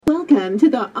Welcome to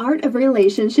the Art of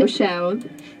Relationship show.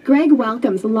 Greg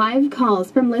welcomes live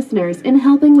calls from listeners in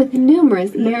helping with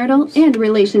numerous marital and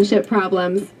relationship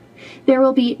problems. There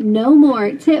will be no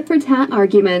more tit-for-tat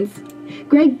arguments.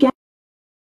 Greg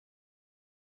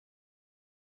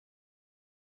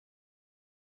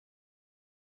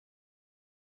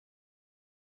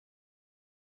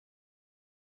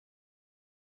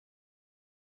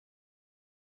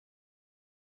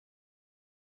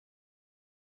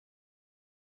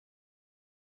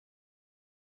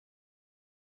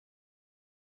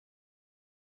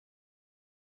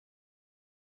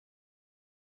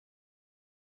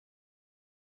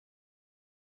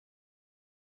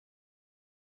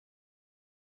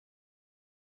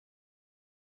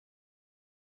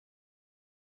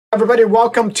Everybody,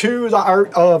 welcome to the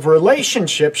Art of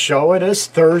Relationship show. It is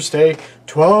Thursday,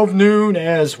 12 noon,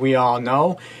 as we all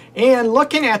know. And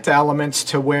looking at the elements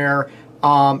to where,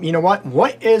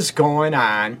 what is going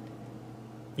on,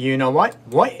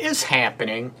 what is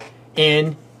happening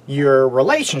in your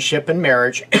relationship and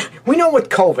marriage. We know with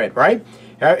COVID, right?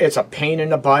 It's a pain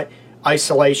in the butt,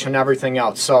 isolation, everything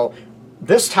else. So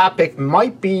this topic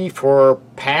might be for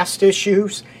past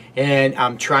issues, and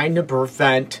I'm trying to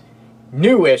prevent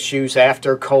new issues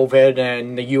after COVID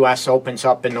and the U.S. opens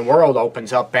up and the world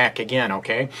opens up back again,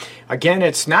 okay? Again,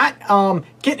 it's not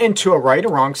getting into a right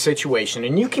or wrong situation.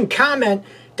 And you can comment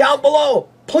down below,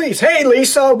 please. Hey,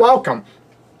 Lisa, welcome.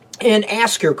 And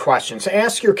ask your questions.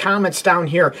 Ask your comments down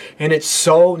here. And it's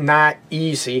so not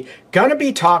easy. Gonna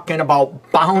be talking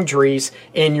about boundaries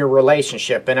in your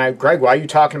relationship. And Greg, why are you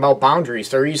talking about boundaries?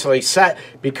 They're easily set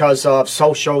because of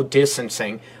social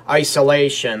distancing,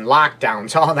 isolation,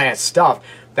 lockdowns, all that stuff.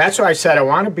 That's why I said I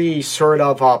want to be sort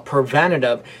of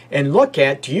preventative and look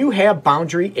at, do you have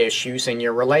boundary issues in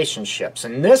your relationships?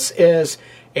 And this is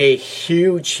a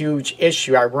huge, huge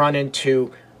issue I run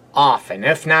into often,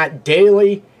 if not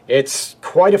daily. It's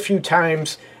quite a few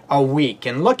times a week.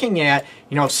 And looking at,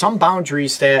 some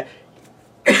boundaries that,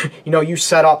 you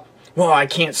set up. Well, I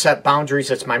can't set boundaries.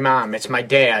 It's my mom. It's my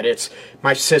dad. It's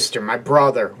my sister, my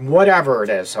brother, whatever it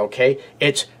is, okay?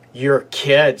 It's your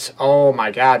kids. Oh,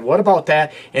 my God. What about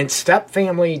that? And step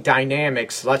family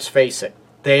dynamics, let's face it,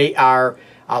 they are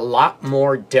a lot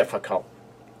more difficult.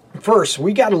 First,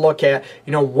 we got to look at,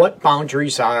 what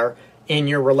boundaries are in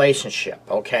your relationship,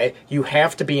 okay? You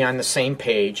have to be on the same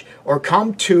page or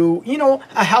come to,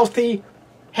 a healthy,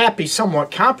 happy,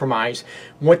 somewhat compromise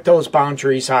what those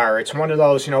boundaries are. It's one of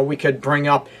those, we could bring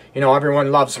up, everyone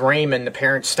loves Raymond. The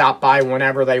parents stop by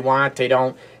whenever they want.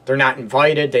 They're not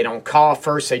invited. They don't call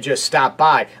first. They just stop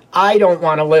by. I don't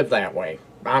want to live that way.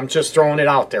 I'm just throwing it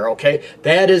out there, okay?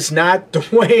 That is not the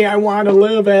way I want to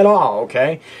live at all,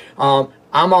 okay?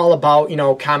 I'm all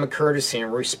about, common courtesy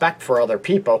and respect for other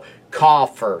people. Call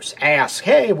first. Ask,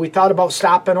 hey, we thought about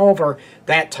stopping over,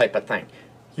 that type of thing.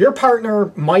 Your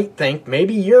partner might think,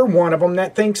 maybe you're one of them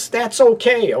that thinks that's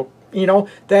okay,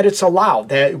 that it's allowed,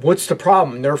 that what's the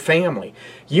problem, their family.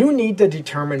 You need to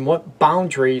determine what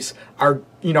boundaries are,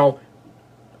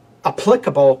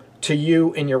 applicable to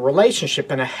you in your relationship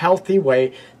in a healthy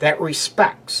way that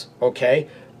respects, okay,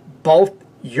 both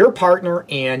your partner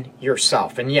and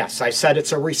yourself. And yes, I said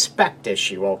it's a respect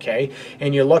issue, okay?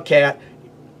 And you look at,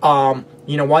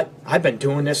 I've been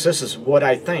doing this is what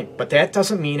I think. But that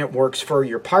doesn't mean it works for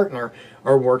your partner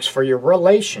or works for your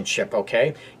relationship,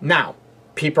 okay? Now,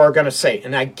 people are going to say,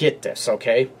 and I get this,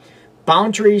 okay?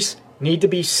 Boundaries need to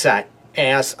be set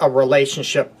as a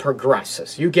relationship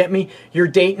progresses. You get me? You're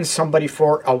dating somebody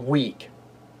for a week,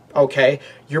 okay?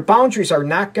 Your boundaries are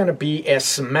not going to be as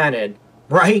cemented,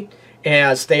 right,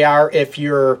 as they are if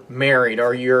you're married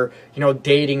or you're,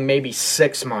 dating maybe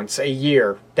 6 months, a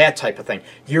year, that type of thing.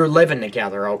 You're living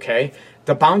together, okay?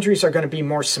 The boundaries are going to be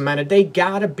more cemented. They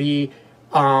got to be,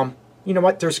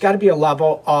 there's got to be a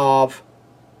level of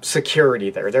security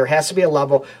there. There has to be a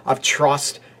level of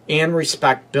trust and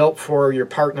respect built for your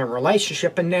partner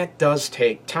relationship, and that does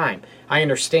take time. I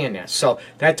understand that. So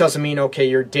that doesn't mean, okay,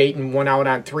 you're dating, went out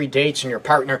on 3 dates, and your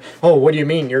partner, oh, what do you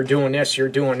mean? You're doing this, you're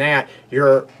doing that.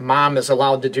 Your mom is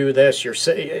allowed to do this.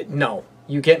 No,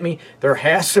 you get me? There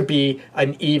has to be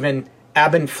an even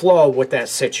ebb and flow with that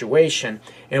situation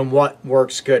and what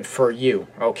works good for you,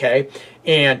 okay?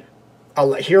 And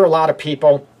I hear a lot of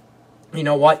people,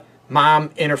 Mom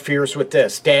interferes with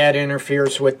this. Dad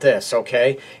interferes with this,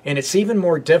 okay? And it's even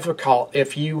more difficult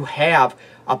if you have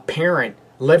a parent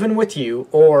living with you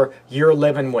or you're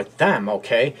living with them,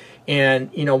 okay? And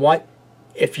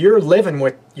if you're living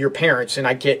with your parents, and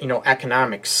I get,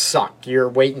 economics suck. You're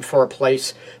waiting for a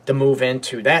place to move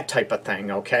into, that type of thing,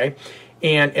 okay?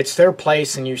 And it's their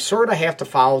place, and you sort of have to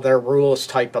follow their rules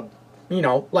type of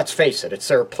let's face it, it's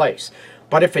their place.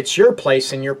 But if it's your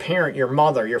place and your parent, your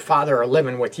mother, your father are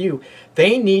living with you,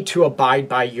 they need to abide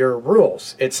by your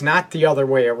rules. It's not the other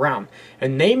way around.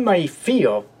 And they may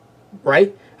feel,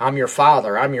 right, I'm your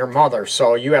father, I'm your mother,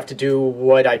 so you have to do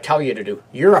what I tell you to do.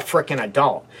 You're a freaking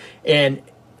adult. And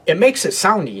it makes it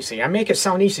sound easy. I make it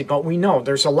sound easy, but we know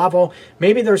there's a level,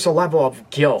 maybe there's a level of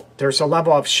guilt. There's a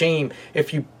level of shame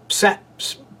if you set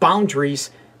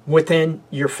boundaries within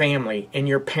your family and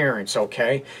your parents,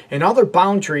 okay? And other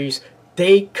boundaries,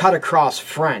 they cut across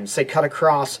friends. They cut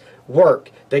across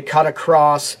work. They cut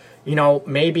across,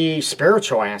 maybe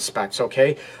spiritual aspects,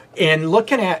 okay? And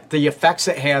looking at the effects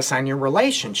it has on your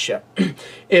relationship.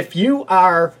 If you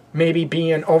are maybe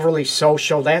being overly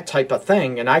social, that type of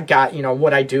thing, and I got,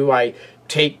 what I do, I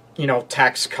take,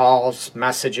 text calls,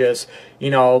 messages,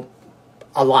 a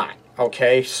lot,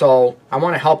 okay? So I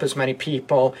want to help as many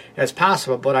people as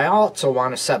possible, but I also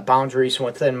want to set boundaries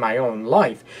within my own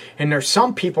life. And there's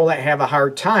some people that have a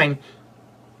hard time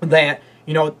that,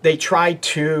 they try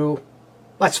to,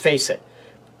 let's face it,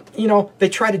 they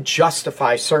try to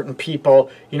justify certain people,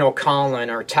 calling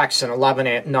or texting 11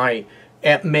 at night,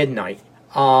 at midnight,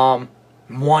 1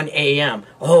 a.m.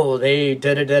 Oh, they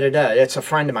da-da-da-da-da. It's a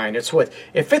friend of mine. It's with.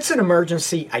 If it's an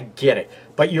emergency, I get it.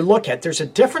 But you look at, there's a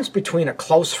difference between a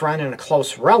close friend and a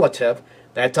close relative.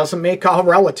 That doesn't make all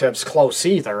relatives close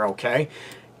either, okay?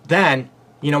 Then,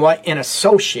 an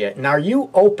associate. Now, are you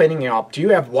opening up? Do you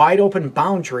have wide open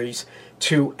boundaries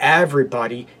to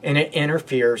everybody, and it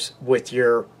interferes with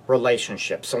your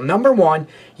relationship? So number one,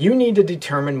 you need to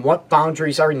determine what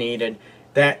boundaries are needed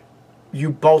that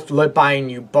you both live by and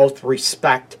you both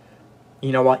respect,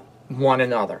 one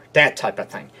another, that type of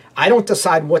thing. I don't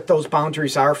decide what those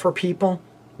boundaries are for people.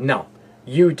 No,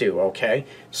 you do, okay?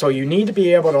 So you need to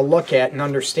be able to look at and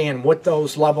understand what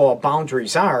those level of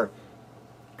boundaries are.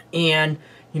 And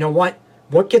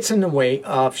what gets in the way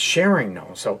of sharing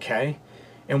those, okay?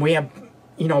 And we have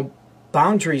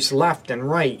boundaries left and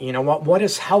right. What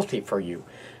is healthy for you?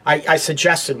 I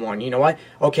suggested one.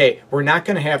 Okay, we're not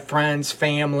going to have friends,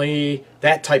 family,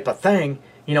 that type of thing,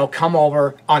 come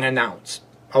over unannounced,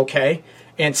 okay?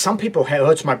 And some people have,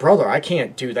 it's my brother, I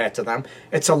can't do that to them.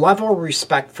 It's a level of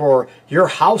respect for your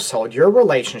household, your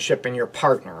relationship, and your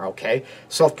partner, okay?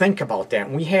 So think about that.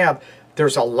 And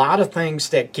there's a lot of things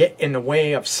that get in the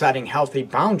way of setting healthy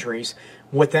boundaries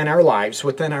within our lives,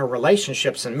 within our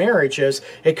relationships and marriages.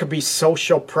 It could be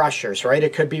social pressures, right?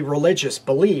 It could be religious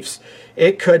beliefs.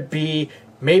 It could be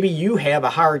maybe you have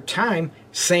a hard time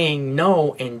saying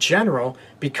no in general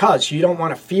because you don't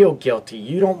want to feel guilty.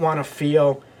 You don't want to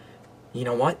feel,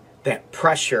 that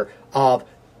pressure of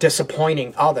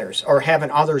disappointing others or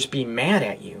having others be mad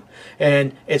at you.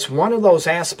 And it's one of those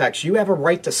aspects. You have a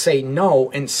right to say no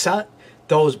and set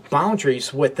those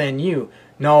boundaries within you.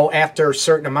 No, after a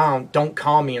certain amount, don't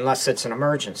call me unless it's an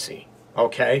emergency,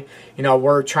 okay?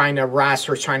 We're trying to rest,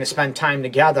 we're trying to spend time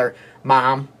together,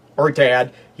 mom or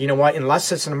dad.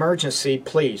 Unless it's an emergency,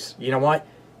 please,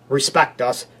 respect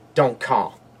us, don't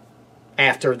call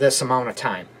after this amount of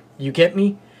time. You get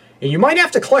me? And you might have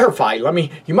to clarify,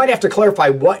 you might have to clarify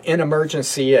what an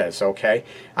emergency is, okay?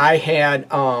 I had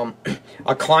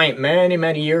a client many,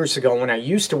 many years ago when I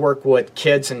used to work with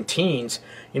kids and teens,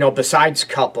 besides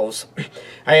couples.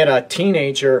 I had a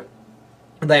teenager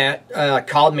that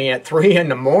called me at 3 in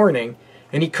the morning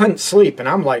and he couldn't sleep. And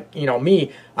I'm like,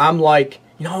 I'm like,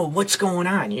 what's going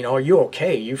on? Are you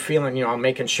okay? You feeling, I'm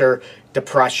making sure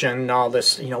depression, all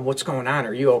this, what's going on?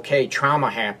 Are you okay?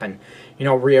 Trauma happened,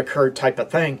 reoccurred type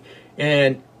of thing.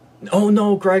 And, oh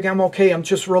no, Greg, I'm okay. I'm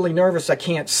just really nervous. I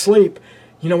can't sleep.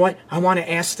 You know what? I want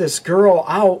to ask this girl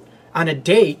out on a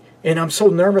date and I'm so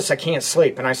nervous I can't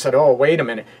sleep. And I said, oh, wait a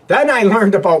minute. Then I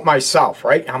learned about myself,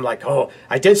 right? I'm like, oh,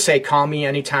 I did say call me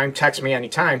anytime, text me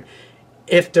anytime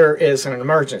if there is an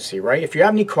emergency, right? If you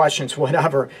have any questions,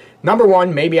 whatever. Number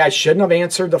one, maybe I shouldn't have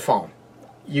answered the phone.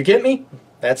 You get me?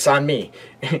 That's on me.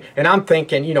 And I'm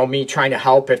thinking, me trying to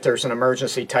help if there's an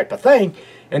emergency type of thing.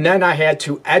 And then I had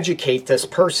to educate this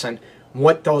person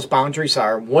what those boundaries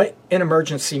are, what an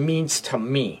emergency means to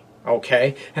me.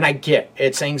 Okay, and I get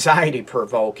it's anxiety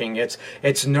provoking,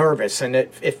 it's nervous, and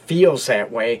it feels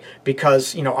that way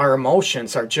because our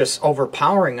emotions are just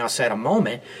overpowering us at a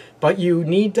moment. But you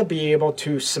need to be able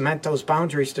to cement those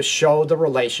boundaries to show the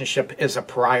relationship is a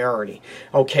priority.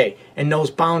 Okay, and those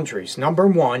boundaries, number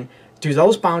one, do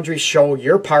those boundaries show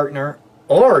your partner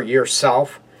or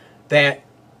yourself that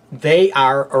they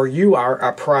are or you are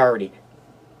a priority?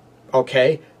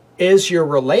 Okay. Is your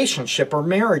relationship or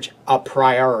marriage a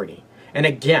priority? And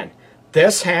again,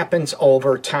 this happens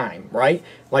over time, right?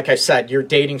 Like I said, you're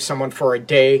dating someone for a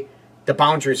day, the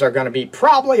boundaries are going to be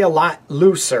probably a lot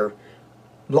looser,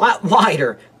 a lot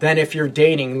wider than if you're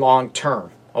dating long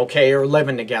term, okay, or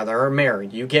living together or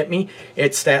married. You get me?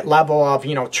 It's that level of,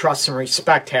 trust and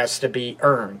respect has to be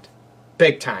earned.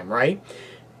 Big time, right?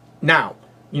 Now,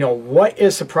 what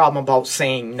is the problem about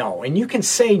saying no? And you can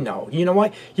say no. You know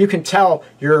what? You can tell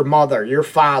your mother, your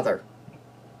father,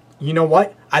 you know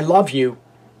what? I love you.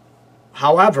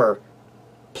 However,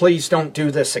 please don't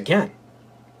do this again.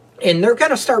 And they're going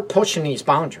to start pushing these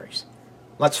boundaries.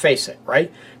 Let's face it,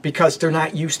 right? Because they're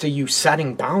not used to you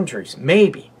setting boundaries.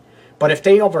 Maybe. But if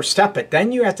they overstep it,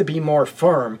 then you have to be more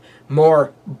firm,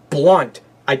 more blunt.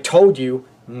 I told you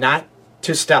not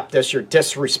to step this. You're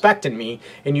disrespecting me.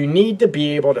 And you need to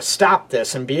be able to stop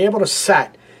this and be able to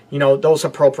set, those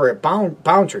appropriate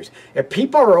boundaries. If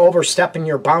people are overstepping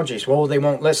your boundaries, well, they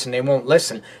won't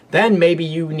listen, then maybe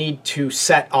you need to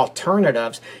set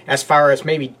alternatives as far as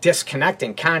maybe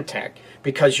disconnecting contact,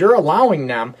 because you're allowing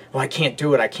them, well, I can't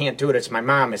do it, it's my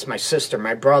mom, it's my sister,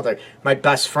 my brother, my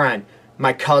best friend,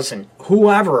 my cousin,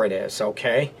 whoever it is,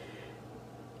 okay?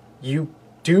 You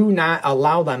do not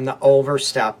allow them to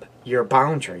overstep your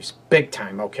boundaries, big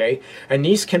time, okay? And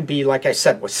these can be, like I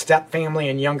said, with step family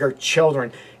and younger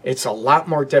children, it's a lot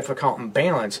more difficult and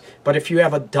balanced. But if you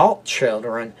have adult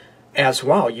children as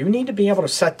well, you need to be able to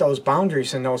set those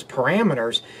boundaries and those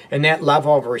parameters and that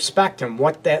level of respect and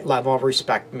what that level of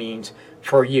respect means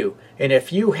for you. And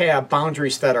if you have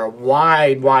boundaries that are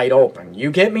wide open, you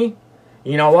get me?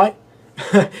 You know what?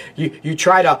 you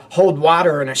try to hold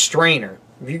water in a strainer.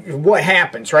 What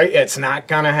happens, right? It's not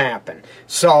going to happen.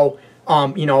 So,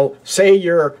 say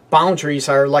your boundaries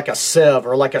are like a sieve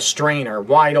or like a strainer,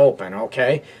 wide open,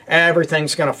 okay?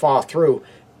 Everything's going to fall through.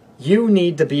 You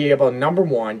need to be able, number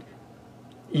one,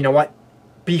 you know what?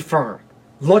 Be firm.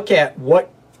 Look at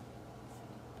what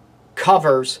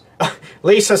covers.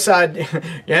 Lisa said,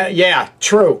 yeah,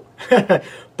 true.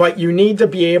 But you need to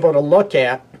be able to look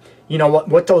at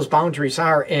what those boundaries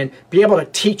are and be able to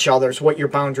teach others what your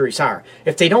boundaries are.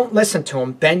 If they don't listen to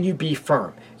them, then you be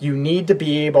firm. You need to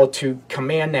be able to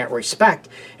command that respect,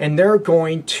 and they're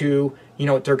going to,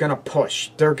 they're going to push.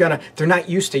 They're not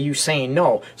used to you saying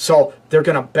no. So they're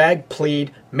going to beg,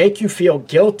 plead, make you feel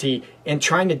guilty and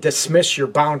trying to dismiss your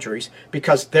boundaries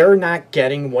because they're not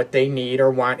getting what they need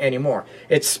or want anymore.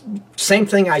 It's same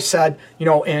thing I said,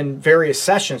 in various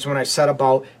sessions when I said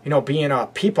about, being a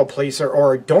people pleaser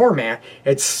or a doormat.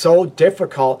 It's so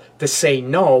difficult to say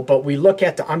no, but we look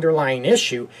at the underlying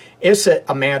issue. Is it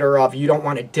a matter of you don't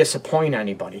want to disappoint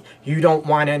anybody? You don't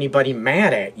want anybody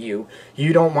mad at you.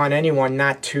 You don't want anyone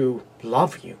not to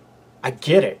love you. I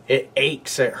get it. It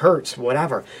aches. It hurts.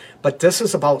 Whatever. But this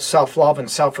is about self-love and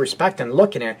self-respect and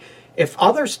looking at if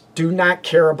others do not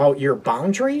care about your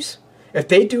boundaries, if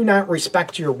they do not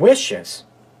respect your wishes,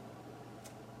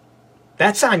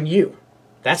 that's on you.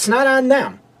 That's not on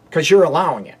them because you're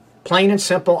allowing it. Plain and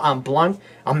simple. I'm blunt.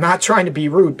 I'm not trying to be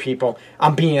rude, people.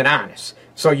 I'm being honest.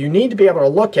 So you need to be able to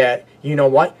look at,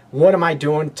 what am I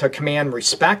doing to command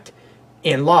respect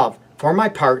and love for my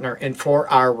partner and for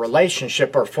our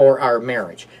relationship or for our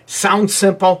marriage. Sounds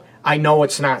simple. I know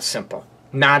it's not simple.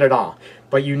 Not at all.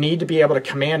 But you need to be able to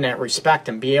command that respect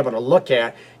and be able to look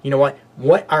at,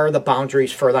 what are the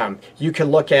boundaries for them? You can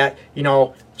look at,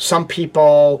 some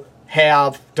people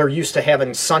they're used to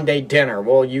having Sunday dinner.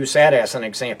 We'll use that as an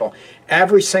example.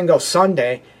 Every single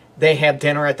Sunday, they have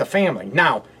dinner at the family.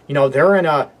 Now, they're in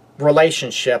a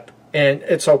relationship and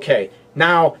it's okay.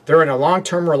 Now, they're in a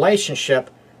long-term relationship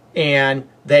and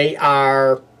they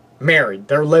are married.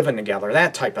 They're living together,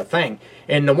 that type of thing.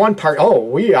 And the one part,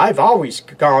 I've always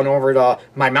gone over to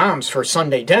my mom's for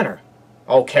Sunday dinner.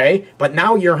 Okay, but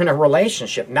now you're in a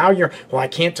relationship. Now I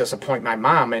can't disappoint my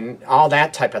mom and all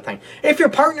that type of thing. If your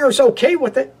partner is okay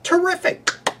with it,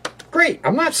 terrific. Great.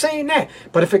 I'm not saying that.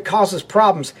 But if it causes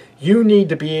problems, you need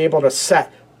to be able to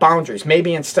set boundaries.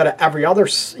 Maybe instead of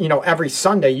every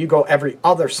Sunday, you go every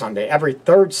other Sunday, every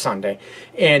third Sunday.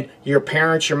 And your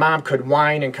parents, your mom could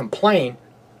whine and complain.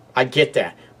 I get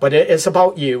that. But it is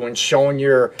about you and showing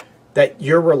that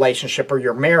your relationship or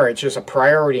your marriage is a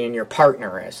priority and your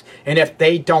partner is. And if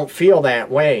they don't feel that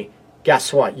way,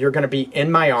 guess what? You're going to be in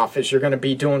my office, you're going to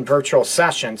be doing virtual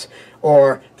sessions,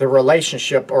 or the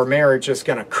relationship or marriage is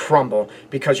going to crumble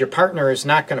because your partner is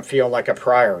not going to feel like a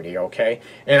priority, okay?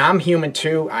 And I'm human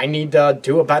too. I need to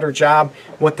do a better job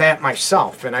with that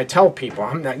myself. And I tell people,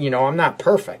 I'm not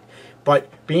perfect. But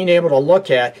being able to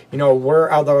look at, where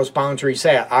are those boundaries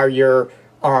at? Are your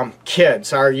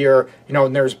kids, are your,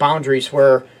 and there's boundaries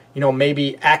where,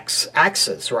 maybe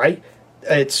exes, right?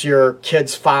 It's your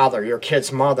kid's father, your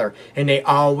kid's mother, and they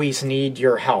always need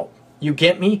your help. You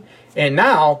get me? And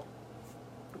now,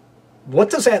 what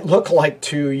does that look like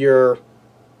to your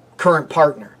current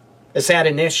partner? Is that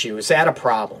an issue? Is that a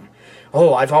problem?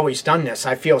 Oh, I've always done this.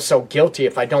 I feel so guilty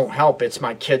if I don't help. It's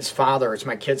my kid's father. It's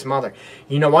my kid's mother.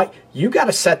 You know what? You got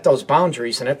to set those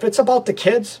boundaries. And if it's about the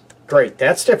kids, great.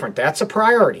 That's different. That's a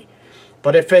priority.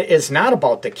 But if it is not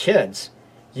about the kids,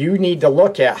 you need to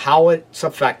look at how it's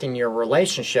affecting your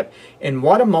relationship and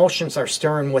what emotions are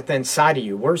stirring within inside of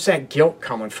you. Where's that guilt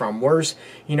coming from? Where's,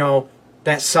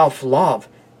 that self-love?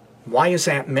 Why is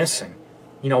that missing?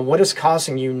 What is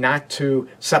causing you not to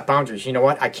set boundaries? You know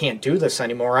what? I can't do this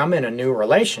anymore. I'm in a new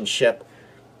relationship.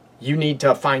 You need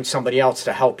to find somebody else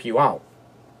to help you out.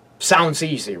 Sounds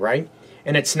easy, right?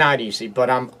 And it's not easy,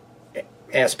 but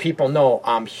as people know,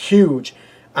 I'm huge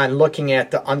on looking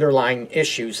at the underlying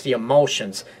issues, the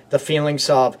emotions, the feelings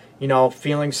of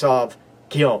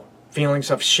guilt,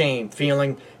 feelings of shame,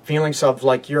 feelings of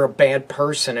like you're a bad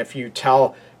person if you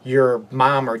tell your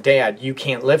mom or dad you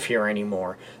can't live here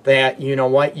anymore, that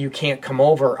you can't come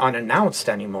over unannounced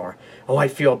anymore. Oh, I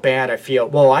feel bad.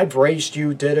 I've raised you,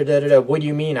 what do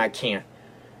you mean I can't?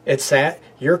 It's that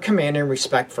you're commanding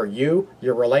respect for you,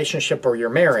 your relationship, or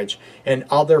your marriage, and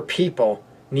other people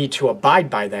need to abide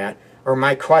by that. Or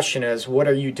my question is, what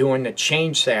are you doing to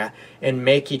change that and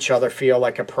make each other feel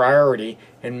like a priority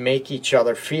and make each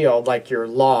other feel like you're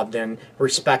loved and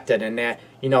respected, and that,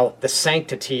 the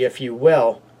sanctity, if you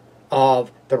will,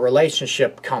 of the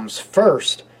relationship comes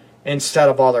first instead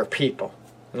of other people.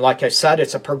 And like I said,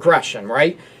 it's a progression,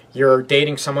 right? You're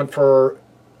dating someone for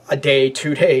a day,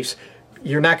 2 days.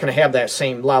 You're not going to have that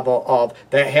same level of,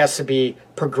 that has to be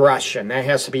progression. That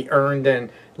has to be earned, and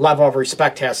level of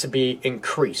respect has to be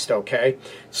increased, okay?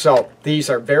 So these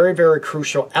are very, very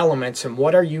crucial elements. And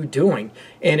what are you doing?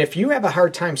 And if you have a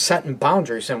hard time setting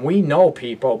boundaries, and we know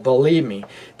people, believe me,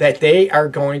 that they are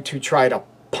going to try to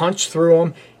punch through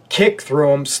them, kick through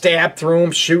them, stab through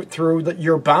them, shoot through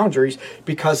your boundaries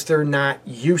because they're not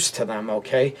used to them,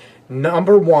 okay?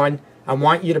 Number one, I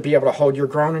want you to be able to hold your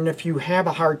ground, and if you have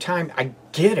a hard time, I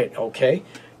get it, okay?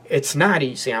 It's not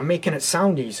easy. I'm making it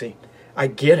sound easy. I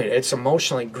get it. It's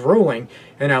emotionally grueling,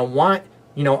 and I want,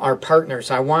 our partners,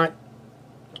 I want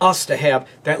us to have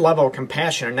that level of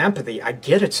compassion and empathy. I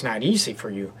get it's not easy for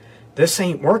you. This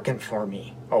ain't working for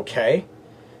me, okay?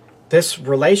 This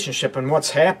relationship and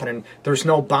what's happening, there's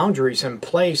no boundaries in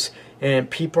place, and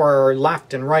people are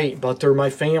left and right, but they're my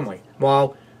family.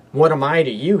 Well, what am I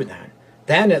to you then?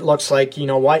 Then it looks like,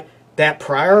 that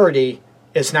priority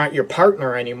is not your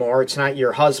partner anymore. It's not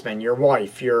your husband, your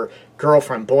wife, your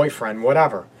girlfriend, boyfriend,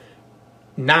 whatever.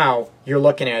 Now you're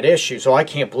looking at issues. Oh, I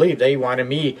can't believe they wanted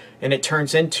me, and it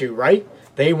turns into, right?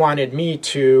 They wanted me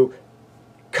to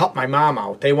cut my mom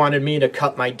out. They wanted me to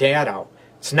cut my dad out.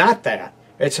 It's not that.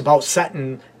 It's about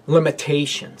setting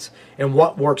limitations and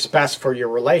what works best for your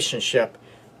relationship,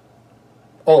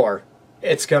 or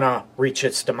it's going to reach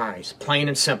its demise. Plain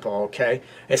and simple, okay?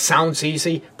 It sounds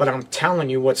easy, but I'm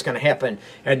telling you what's going to happen.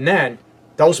 And then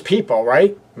those people,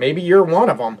 right, maybe you're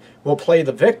one of them, will play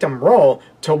the victim role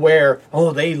to where,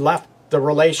 oh, they left the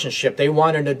relationship. They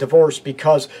wanted a divorce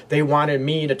because they wanted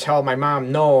me to tell my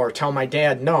mom no or tell my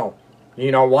dad no.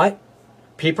 You know what?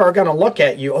 People are going to look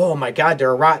at you, oh my God,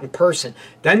 they're a rotten person.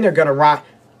 Then they're going to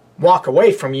walk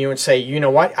away from you and say, you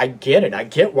know what, I get it. I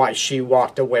get why she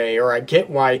walked away, or I get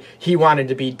why he wanted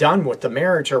to be done with the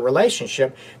marriage or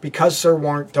relationship, because there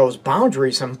weren't those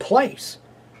boundaries in place,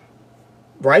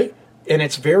 right? And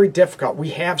it's very difficult.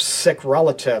 We have sick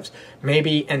relatives,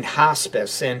 maybe in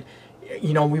hospice, and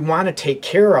we want to take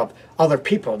care of other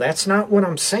people. That's not what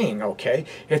I'm saying, okay?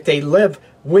 If they live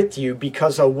with you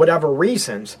because of whatever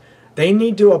reasons, they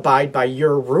need to abide by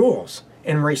your rules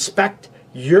and respect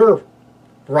your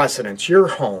residence, your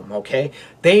home, okay?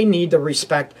 They need to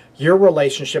respect your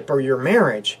relationship or your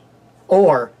marriage,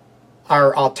 or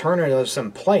are alternatives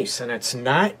in place, and it's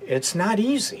not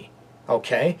easy,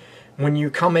 okay? When you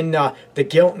come in the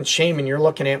guilt and shame, and you're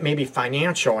looking at maybe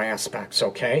financial aspects,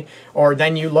 okay? Or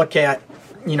then you look at,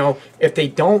 if they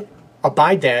don't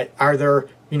abide that, are there,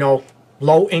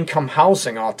 low-income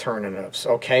housing alternatives,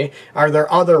 okay? Are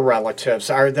there other relatives?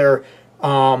 Are there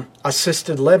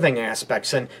assisted living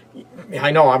aspects? And I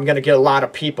know I'm going to get a lot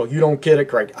of people, you don't get it,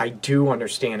 Greg. I do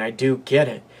understand. I do get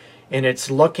it. And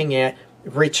it's looking at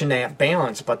reaching that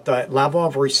balance, but the level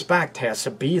of respect has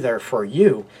to be there for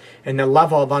you. And the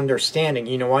level of understanding,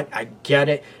 you know what, I get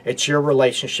it. It's your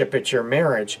relationship, it's your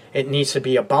marriage. It needs to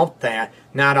be about that,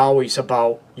 not always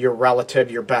about your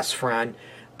relative, your best friend,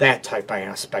 that type of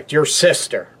aspect, your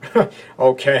sister,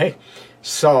 okay?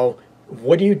 So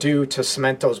what do you do to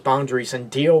cement those boundaries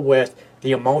and deal with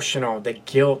the emotional, the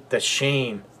guilt, the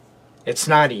shame? It's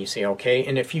not easy, okay?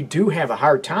 And if you do have a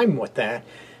hard time with that,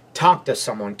 talk to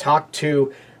someone, talk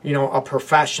to, a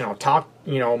professional, talk,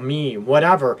 me,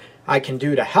 whatever I can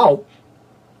do to help,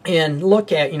 and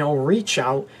look at, reach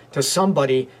out to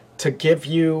somebody to give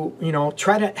you,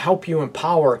 try to help you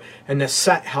empower and to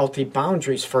set healthy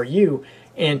boundaries for you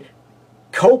and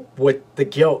cope with the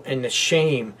guilt and the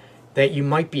shame that you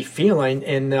might be feeling.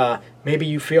 And maybe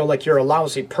you feel like you're a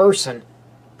lousy person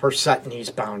for setting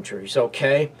these boundaries,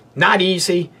 okay? Not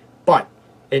easy, but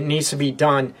it needs to be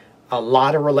done. A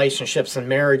lot of relationships and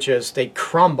marriages, they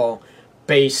crumble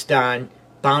based on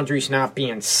boundaries not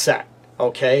being set,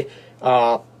 okay?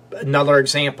 Another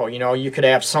example, you could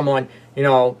have someone,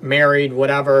 married,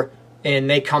 whatever, and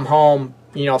they come home,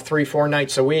 3-4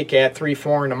 nights a week at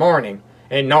 3-4 in the morning.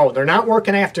 And no, they're not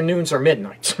working afternoons or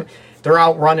midnights. They're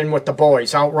out running with the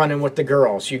boys, out running with the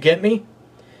girls. You get me?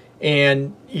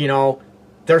 And,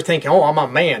 they're thinking, oh, I'm a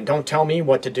man. Don't tell me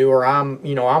what to do, or I'm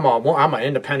an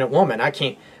independent woman. I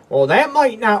can't. Well, that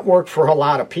might not work for a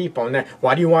lot of people. And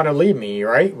why do you want to leave me,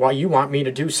 right? Why you want me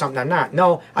to do something I'm not?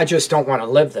 No, I just don't want to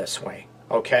live this way,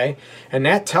 okay? And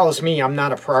that tells me I'm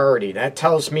not a priority. That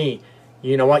tells me,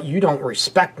 you know what, you don't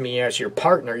respect me as your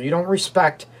partner. You don't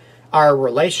respect our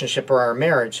relationship or our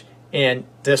marriage, and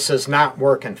this is not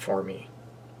working for me.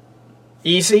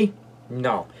 Easy?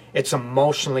 No. It's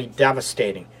emotionally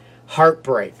devastating.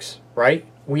 Heartbreaks, right?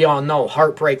 We all know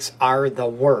heartbreaks are the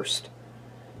worst.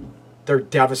 They're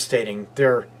devastating.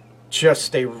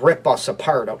 They rip us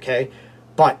apart, okay?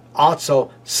 But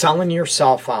also selling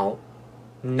yourself out,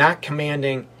 not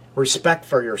commanding respect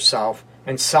for yourself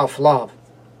and self-love.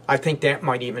 I think that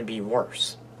might even be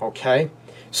worse, okay?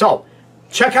 So,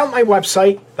 check out my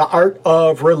website,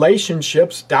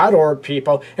 theartofrelationships.org,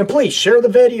 people. And please, share the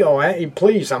video.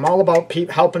 Please, I'm all about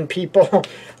helping people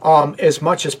as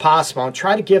much as possible. And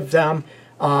try to give them,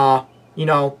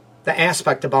 the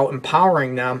aspect about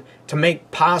empowering them to make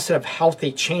positive,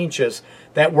 healthy changes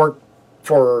that work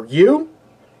for you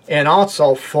and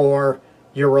also for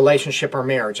your relationship or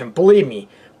marriage. And believe me,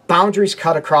 boundaries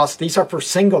cut across. These are for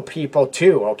single people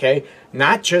too, okay?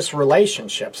 Not just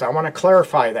relationships. I want to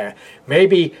clarify that.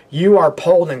 Maybe you are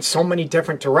pulled in so many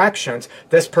different directions.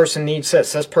 This person needs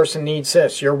this. This person needs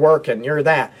this. You're working. You're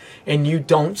that. And you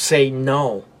don't say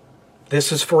no.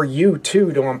 This is for you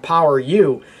too, to empower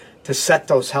you to set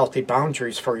those healthy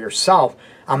boundaries for yourself.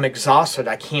 I'm exhausted.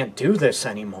 I can't do this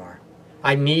anymore.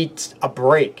 I need a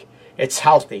break. It's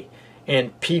healthy.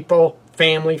 And people,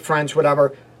 family, friends,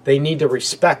 whatever, they need to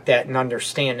respect that and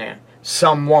understand that.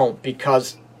 Some won't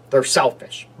because they're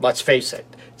selfish. Let's face it.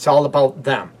 It's all about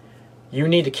them. You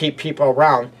need to keep people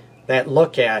around that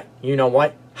look at,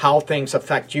 how things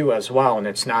affect you as well, and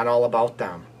it's not all about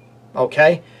them.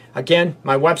 Okay? Again,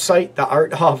 my website,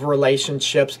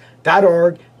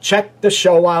 theartofrelationships.org. Check the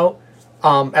show out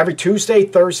every Tuesday,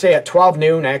 Thursday at 12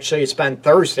 noon. Actually, it's been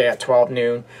Thursday at 12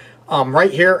 noon.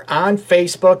 Right here on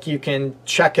Facebook, you can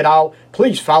check it out.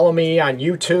 Please follow me on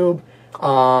YouTube,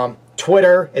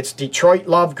 Twitter. It's Detroit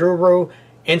Love Guru.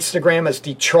 Instagram is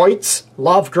Detroit's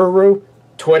Love Guru.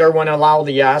 Twitter wouldn't allow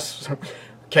the S.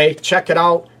 Okay, check it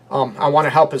out. I want to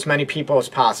help as many people as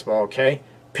possible, okay?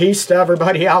 Peace to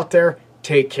everybody out there.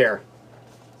 Take care.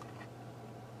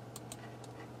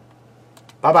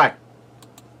 Bye-bye.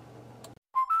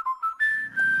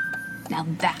 Now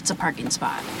that's a parking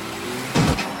spot.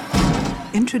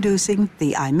 Introducing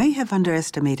the I may have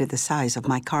underestimated the size of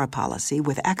my car policy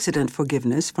with accident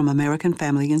forgiveness from American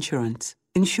Family Insurance.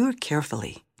 Insure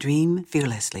carefully. Dream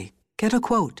fearlessly. Get a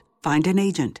quote. Find an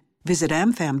agent. Visit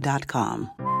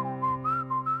amfam.com.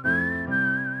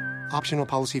 Optional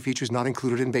policy features not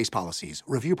included in base policies.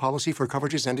 Review policy for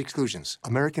coverages and exclusions.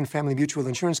 American Family Mutual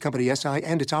Insurance Company, SI,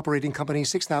 and its operating company,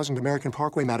 6000 American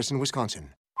Parkway, Madison,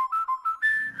 Wisconsin.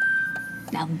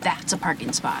 Now that's a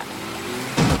parking spot.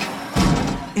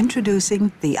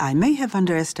 Introducing the I may have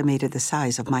underestimated the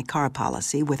size of my car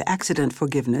policy with accident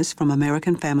forgiveness from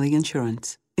American Family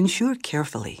Insurance. Insure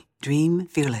carefully. Dream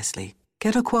fearlessly.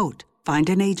 Get a quote. Find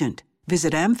an agent.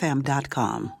 Visit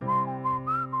amfam.com.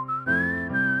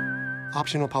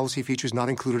 Optional policy features not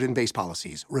included in base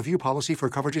policies. Review policy for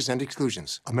coverages and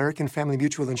exclusions. American Family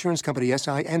Mutual Insurance Company,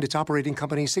 SI, and its operating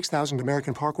company, 6000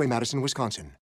 American Parkway, Madison, Wisconsin.